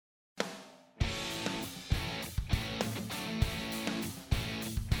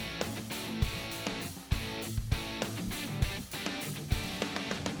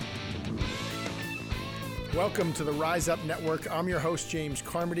Welcome to the Rise Up Network. I'm your host, James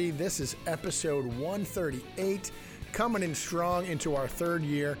Carmody. This is episode 138, coming in strong into our third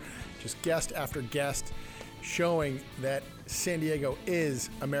year, just guest after guest, showing that San Diego is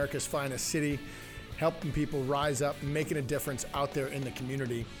America's finest city, helping people rise up, making a difference out there in the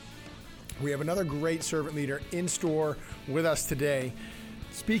community. We have another great servant leader in store with us today.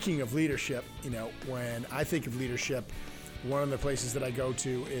 Speaking of leadership, when I think of leadership, one of the places that I go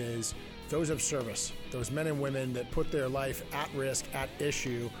to is those of service, those men and women that put their life at risk, at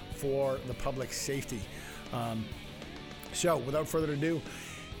issue for the public safety. So without further ado,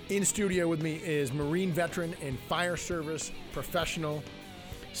 in studio with me is Marine veteran and fire service professional,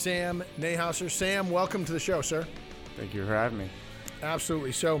 Sam Nahauser. Sam, welcome to the show, sir. Thank you for having me.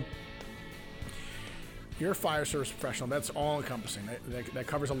 Absolutely. So you're a fire service professional. That's all encompassing. That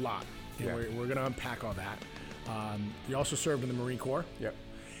covers a lot. Yeah. We're going to unpack all that. You also served in the Marine Corps. Yep.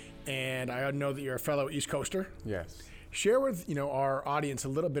 And I know that you're a fellow East Coaster. Yes. Share with our audience a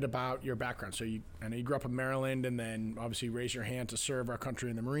little bit about your background. So I know you grew up in Maryland, and then obviously raised your hand to serve our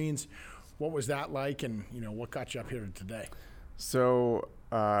country in the Marines. What was that like, and what got you up here today? So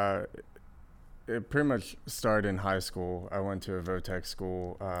it pretty much started in high school. I went to a VOTEC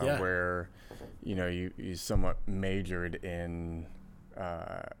school where you somewhat majored in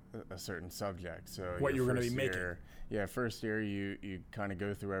a certain subject. So what you were going to be making. First year you kind of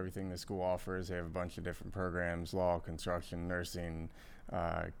go through everything the school offers. They have a bunch of different programs: law, construction, nursing,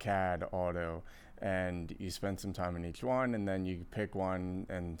 CAD, auto, and you spend some time in each one, and then you pick one,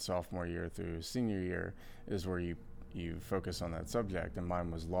 and sophomore year through senior year is where you focus on that subject, and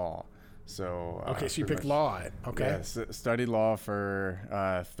mine was law. So so you picked law. Okay. Yes, studied law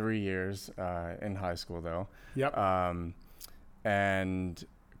for 3 years in high school, though. Yep. And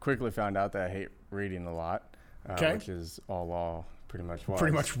quickly found out that I hate reading a lot, which is all law pretty much was.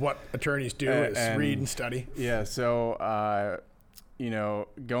 Pretty much what attorneys do is read and study. Yeah, so,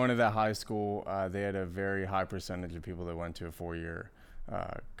 going to that high school, they had a very high percentage of people that went to a 4-year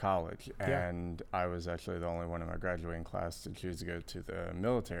college. And I was actually the only one in my graduating class to choose to go to the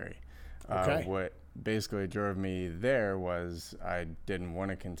military. What basically drove me there was I didn't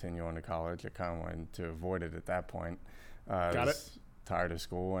want to continue on to college. I kind of wanted to avoid it at that point. I was tired of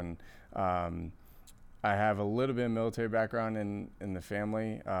school, and I have a little bit of military background in the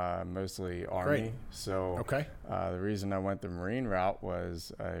family, mostly Army. Great. So the reason I went the Marine route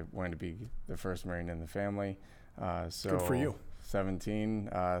was I wanted to be the first Marine in the family. Good for you. 17,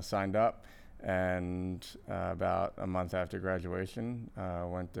 signed up, and about a month after graduation,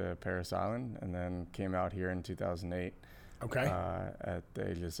 went to Parris Island, and then came out here in 2008 at the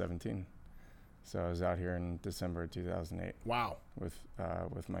age of 17. So I was out here in December 2008. Wow.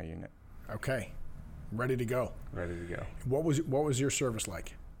 With my unit. Okay. Ready to go. Ready to go. What was your service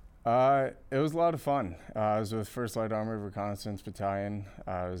like? It was a lot of fun. I was with 1st Light Armored Reconnaissance Battalion.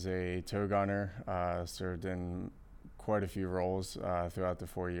 I was a tow gunner, served in quite a few roles throughout the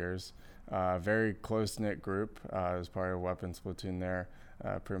 4 years. Very close-knit group. I was part of a weapons platoon there,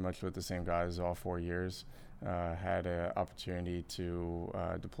 pretty much with the same guys all 4 years. Had an opportunity to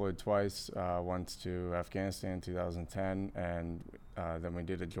deploy twice, once to Afghanistan in 2010, and then we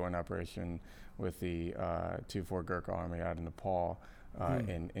did a joint operation with the 2-4 Gurkha Army out of Nepal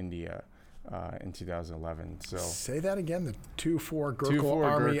in India in 2011. So say that again, the 2-4 Gurkha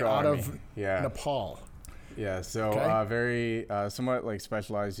Army out of Nepal. Yeah, so very somewhat like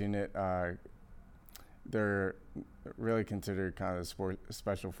specialized unit. They're really considered kind of the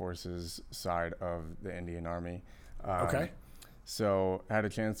special forces side of the Indian Army. So had a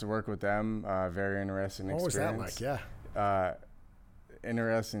chance to work with them. Very interesting experience. What was that like?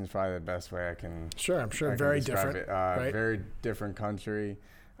 Interesting is probably the best way I can. Sure, I'm sure. Very different. It. Right? Very different country.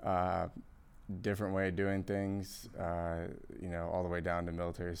 Different way of doing things. All the way down to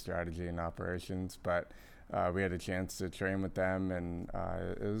military strategy and operations, but. We had a chance to train with them, and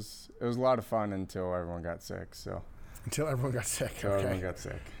it was a lot of fun until everyone got sick. Until everyone got sick. Everyone got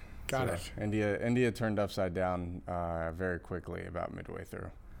sick. Got it. India turned upside down very quickly about midway through.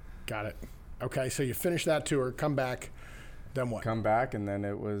 Got it. Okay, so you finish that tour, come back, then what? Come back, and then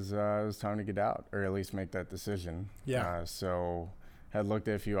it was time to get out, or at least make that decision. Yeah. So had looked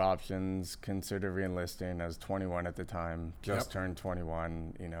at a few options, considered re-enlisting. I was 21 at the time, just turned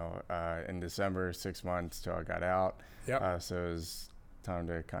 21, in December, 6 months till I got out. So it was time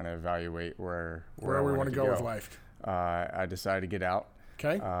to kind of evaluate where we want to go with life. I decided to get out.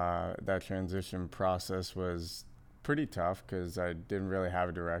 Okay. That transition process was pretty tough because I didn't really have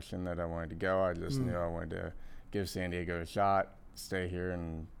a direction that I wanted to go. I just knew I wanted to give San Diego a shot, stay here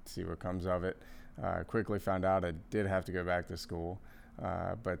and see what comes of it. Quickly found out I did have to go back to school.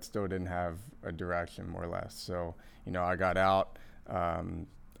 but still didn't have a direction, more or less. So, I got out.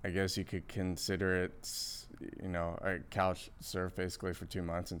 I guess you could consider it, I couch surfed basically for 2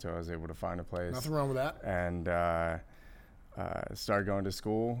 months until I was able to find a place. Nothing wrong with that. And started going to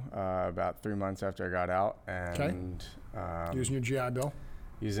school about 3 months after I got out. And using your GI Bill.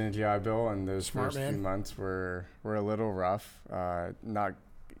 Using a GI Bill, and those Smart first man. few months were a little rough. Not,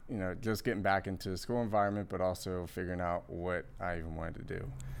 just getting back into the school environment, but also figuring out what I even wanted to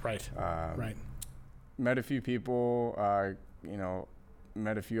do. Right. Right. Met a few people,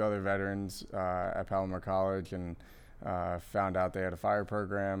 met a few other veterans at Palomar College, and found out they had a fire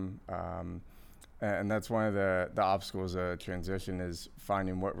program. And that's one of the obstacles of transition, is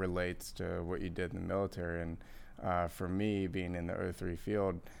finding what relates to what you did in the military. And for me, being in the O3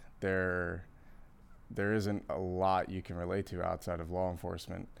 field, there isn't a lot you can relate to outside of law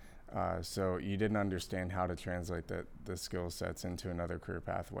enforcement. So you didn't understand how to translate the skill sets into another career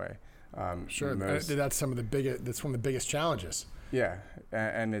pathway. Sure, that's one of the biggest challenges. Yeah,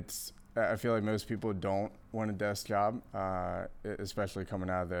 and I feel like most people don't want a desk job, especially coming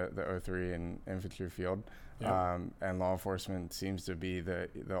out of the O3 and infantry field. Yep. And law enforcement seems to be the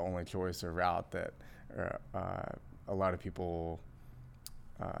only choice or route that a lot of people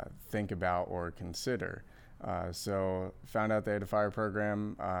think about or consider. So found out they had a fire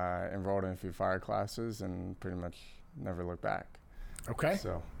program, enrolled in a few fire classes, and pretty much never looked back. Okay.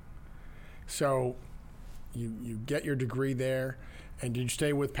 So you get your degree there, and did you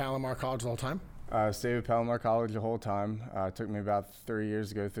stay with Palomar College the whole time? Stayed with Palomar College the whole time. It took me about 3 years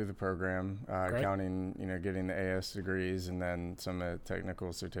to go through the program, counting, getting the AS degrees and then some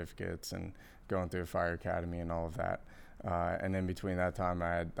technical certificates and going through a fire academy and all of that. And in between that time, I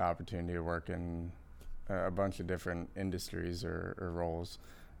had the opportunity to work in a bunch of different industries or roles.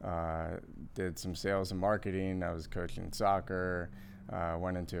 Did some sales and marketing. I was coaching soccer.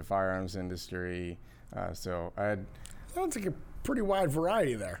 Went into a firearms industry. So I had... Sounds like a pretty wide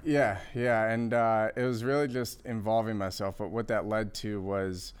variety there. Yeah. And it was really just involving myself. But what that led to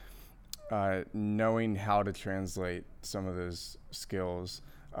was knowing how to translate some of those skills,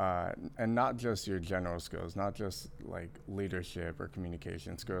 and not just your general skills, not just like leadership or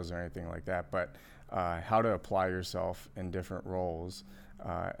communication skills or anything like that, but how to apply yourself in different roles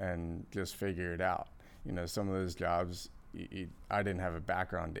and just figure it out. Some of those jobs I didn't have a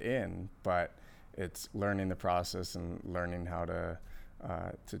background in, but it's learning the process and learning how to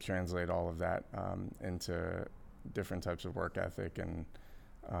translate all of that into different types of work ethic, and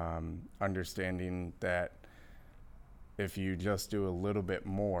understanding that if you just do a little bit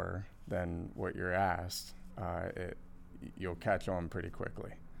more than what you're asked, you'll catch on pretty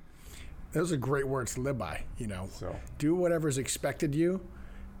quickly. Those are great words to live by. So do whatever's expected you,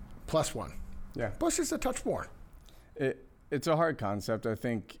 +1. Yeah. Plus just a touch more. It's a hard concept. I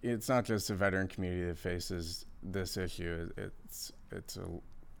think it's not just the veteran community that faces this issue. It's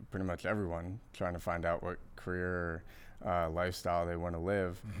pretty much everyone trying to find out what career or lifestyle they want to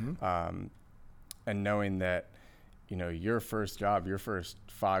live. Mm-hmm. And knowing that, your first job, your first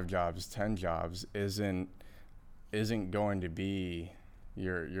 5 jobs, 10 jobs isn't going to be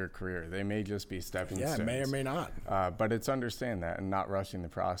your career. They may just be stepping stones. Yeah, may or may not. But it's understand that and not rushing the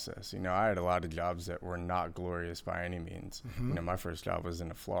process. I had a lot of jobs that were not glorious by any means. Mm-hmm. My first job was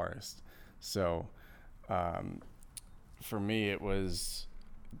in a florist. So for me, it was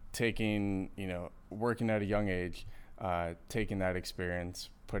taking, working at a young age, taking that experience,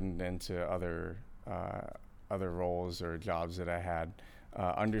 putting it into other roles or jobs that I had,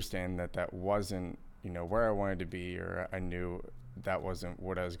 understand that wasn't, where I wanted to be, or I knew that wasn't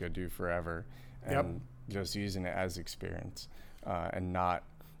what I was going to do forever, and just using it as experience, and not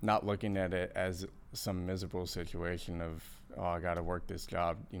looking at it as some miserable situation of, I got to work this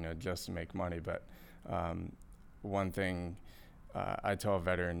job, just to make money. But one thing I tell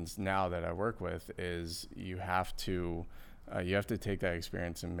veterans now that I work with is you have to take that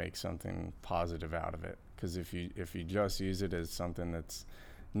experience and make something positive out of it. Because if you just use it as something that's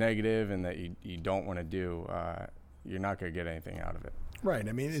negative and that you don't want to do, you're not going to get anything out of it. Right.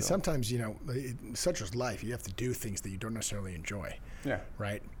 I mean, sometimes, such as life, you have to do things that you don't necessarily enjoy. Yeah.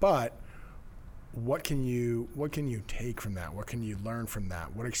 Right. But what can you take from that? What can you learn from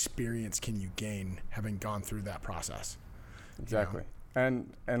that? What experience can you gain having gone through that process? Exactly.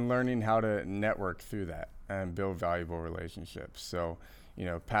 And learning how to network through that and build valuable relationships. So,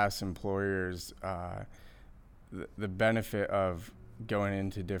 past employers, the benefit of going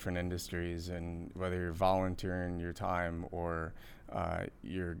into different industries, and whether you're volunteering your time or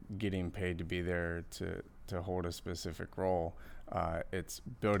you're getting paid to be there to hold a specific role, it's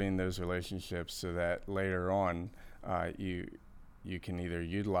building those relationships so that later on you can either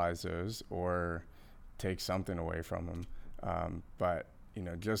utilize those or take something away from them. But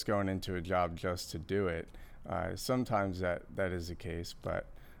just going into a job just to do it, sometimes that is the case, but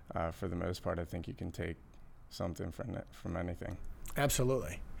for the most part, I think you can take something from anything.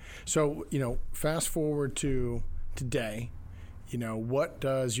 Absolutely. So, fast forward to today, what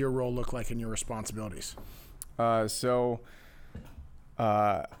does your role look like in your responsibilities? So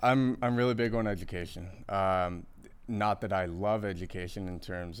I'm really big on education. Not that I love education in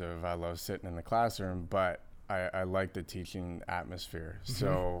terms of I love sitting in the classroom, but I like the teaching atmosphere. Mm-hmm.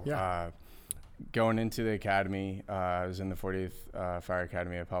 So going into the academy, I was in the 40th Fire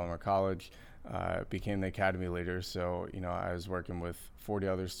Academy at Palomar College, became the academy leader. So, I was working with 40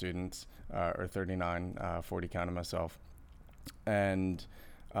 other students, or 39, 40 counting myself. And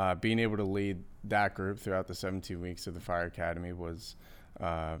being able to lead that group throughout the 17 weeks of the Fire Academy was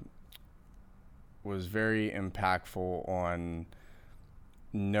very impactful on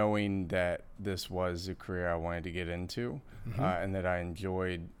knowing that this was a career I wanted to get into, mm-hmm. And that I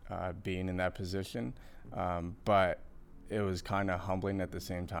enjoyed being in that position. But it was kind of humbling at the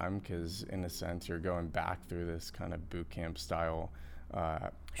same time because, in a sense, you're going back through this kind of boot camp style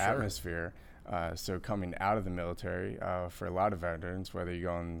atmosphere. So coming out of the military, for a lot of veterans, whether you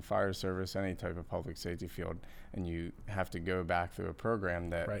go in the fire service, any type of public safety field, and you have to go back through a program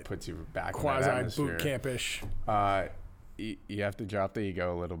that puts you back in that atmosphere. Quasi boot campish. You have to drop the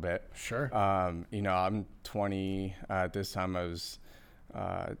ego a little bit. Sure. I'm 20. At this time, I was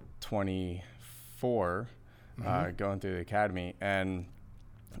 24, mm-hmm. Going through the academy, and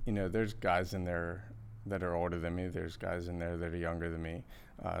there's guys in there that are older than me. There's guys in there that are younger than me.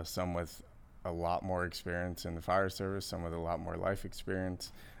 Some with a lot more experience in the fire service, some with a lot more life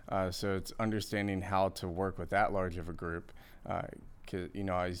experience. So it's understanding how to work with that large of a group. 'Cause,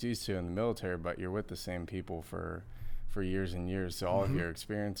 I was used to in the military, but you're with the same people for years and years. So all mm-hmm. of your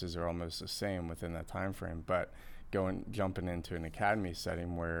experiences are almost the same within that time frame. But jumping into an academy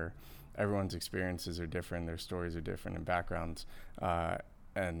setting where everyone's experiences are different, their stories are different, and backgrounds,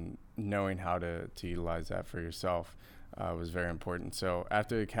 and knowing how to utilize that for yourself was very important. So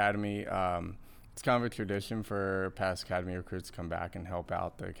after the academy, it's kind of a tradition for past academy recruits to come back and help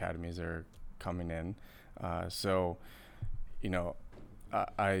out the academies that are coming in. I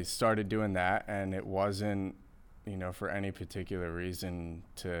started doing that, and it wasn't, for any particular reason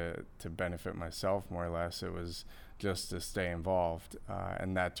to benefit myself, more or less. It was just to stay involved,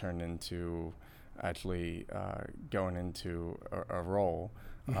 and that turned into actually going into a role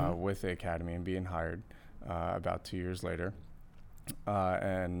mm-hmm. With the academy and being hired about 2 years later.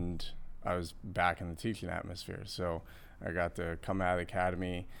 And I was back in the teaching atmosphere. So I got to come out of the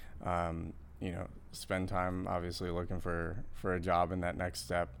academy, spend time obviously looking for a job in that next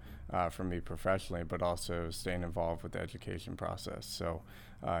step for me professionally, but also staying involved with the education process. So,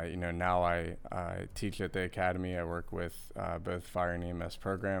 now I teach at the academy. I work with both fire and EMS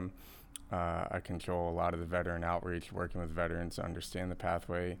program. I control a lot of the veteran outreach, working with veterans to understand the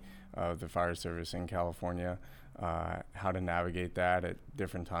pathway of the fire service in California, how to navigate that at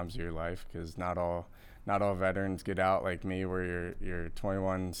different times of your life, because not all veterans get out like me, where you're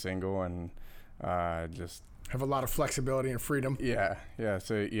 21, single, and just have a lot of flexibility and freedom. Yeah.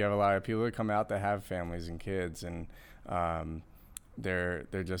 So you have a lot of people that come out that have families and kids, and they're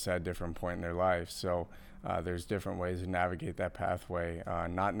just at a different point in their life. So there's different ways to navigate that pathway,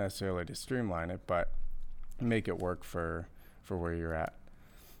 not necessarily to streamline it, but make it work for where you're at.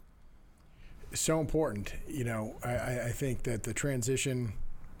 So important. I think that the transition,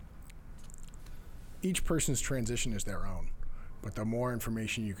 each person's transition is their own. But the more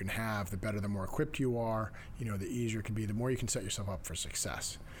information you can have, the better, the more equipped you are, the easier it can be, the more you can set yourself up for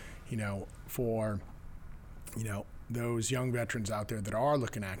success. For those young veterans out there that are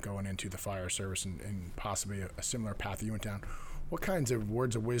looking at going into the fire service and possibly a similar path that you went down, what kinds of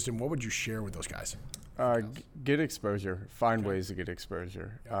words of wisdom, what would you share with those guys? Get exposure. Find ways to get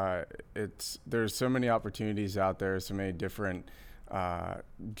exposure. Yeah. There's so many opportunities out there, so many different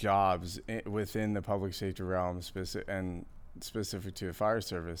jobs within the public safety realm, specific to the fire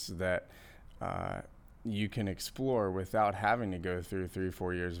service, that you can explore without having to go through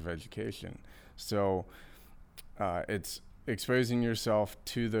 3-4 years of education. So it's exposing yourself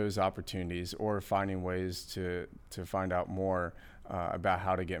to those opportunities, or finding ways to find out more about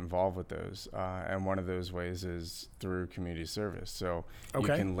how to get involved with those. And one of those ways is through community service. So you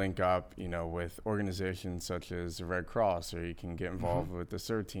can link up, with organizations such as the Red Cross, or you can get involved mm-hmm. with the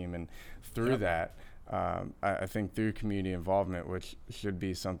CERT team. And through that, I think through community involvement, which should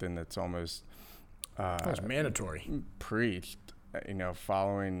be something that's almost it's mandatory, preached,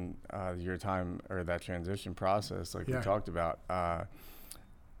 following your time or that transition process, like we talked about,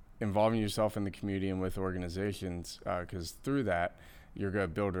 involving yourself in the community and with organizations, because through that, you're going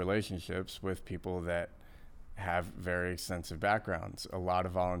to build relationships with people that have very extensive backgrounds. A lot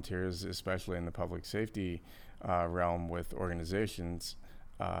of volunteers, especially in the public safety realm with organizations,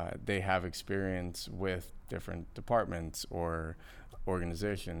 they have experience with different departments or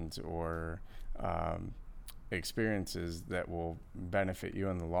organizations or experiences that will benefit you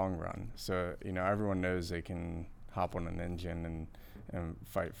in the long run. So, everyone knows they can hop on an engine and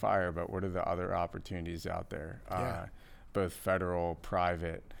fight fire, but what are the other opportunities out there? Both federal,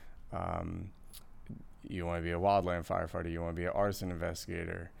 private. You want to be a wildland firefighter, you want to be an arson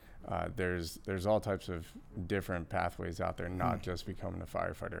investigator. There's all types of different pathways out there, not just becoming a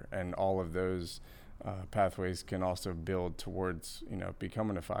firefighter. And all of those pathways can also build towards,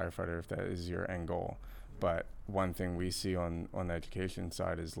 becoming a firefighter if that is your end goal. But one thing we see on the education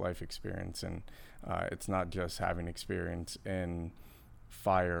side is life experience. And it's not just having experience in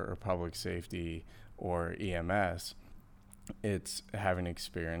fire or public safety or EMS. It's having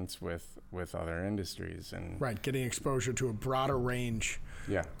experience with other industries. And getting exposure to a broader range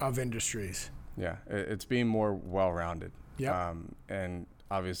of industries. It's being more well-rounded. And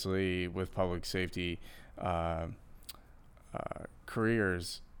obviously with public safety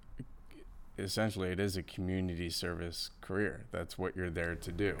careers, essentially it is a community service career. That's what you're there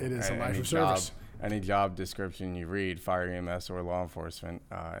to do. It is a life of service. Any job description you read, fire, EMS, or law enforcement,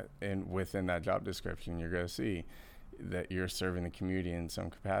 and within that job description, you're going to see that you're serving the community in some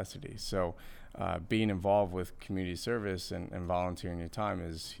capacity. So being involved with community service and volunteering your time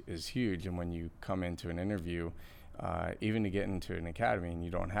is huge. And when you come into an interview, even to get into an academy and you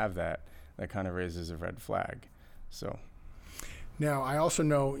don't have that kind of raises a red flag. So now I also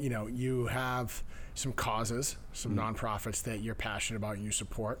know, you have some causes, some nonprofits that you're passionate about and you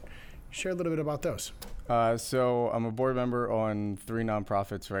support. Share a little bit about those. So I'm a board member on 3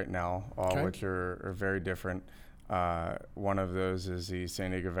 nonprofits right now, which are very different. One of those is the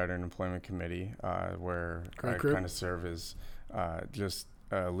San Diego Veteran Employment Committee, where I kind of serve as just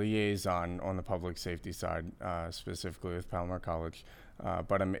a liaison on the public safety side, specifically with Palomar College.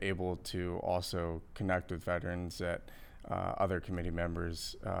 But I'm able to also connect with veterans that other committee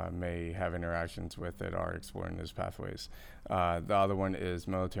members may have interactions with that are exploring those pathways. The other one is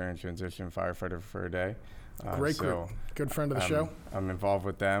Military and Transition Firefighter for a Day. Great group. Good friend of the show. I'm involved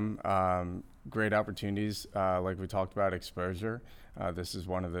with them. Great opportunities, like we talked about, exposure. This is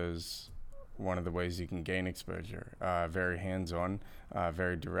one of the ways you can gain exposure. Very hands-on,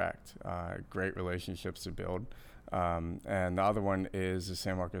 very direct. Great relationships to build. And the other one is the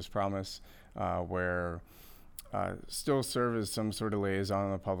San Marcos Promise, where still serve as some sort of liaison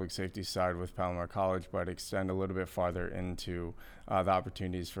on the public safety side with Palomar College, but extend a little bit farther into the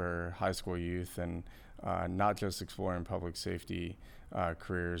opportunities for high school youth and not just exploring public safety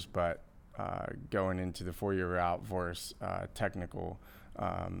careers, but going into the 4-year route versus the technical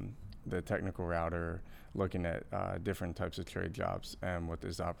route, or looking at different types of trade jobs and what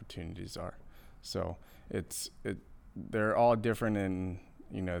those opportunities are. So they're all different in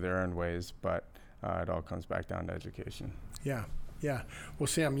their own ways, but it all comes back down to education. Yeah. Well,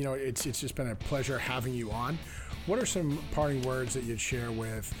 Sam, it's just been a pleasure having you on. What are some parting words that you'd share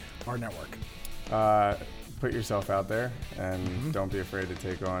with our network? Put yourself out there and don't be afraid to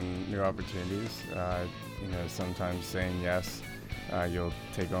take on new opportunities. Sometimes saying yes, you'll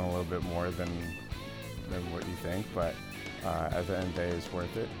take on a little bit more than what you think, but at the end of the day, it's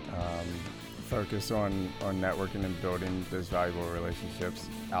worth it. Focus on networking and building those valuable relationships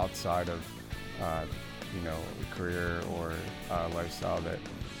outside of a career or lifestyle that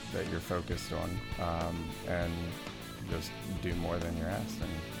you're focused on, and just do more than you're asked,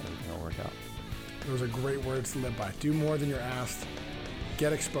 and everything will work out. Those are great words to live by. Do more than you're asked.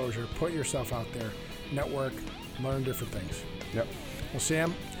 Get exposure. Put yourself out there. Network. Learn different things. Yep. Well,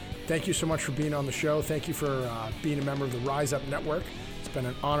 Sam, thank you so much for being on the show. Thank you for being a member of the Rise Up Network. It's been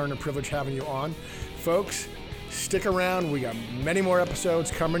an honor and a privilege having you on. Folks, stick around. We got many more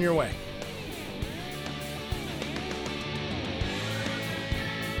episodes coming your way.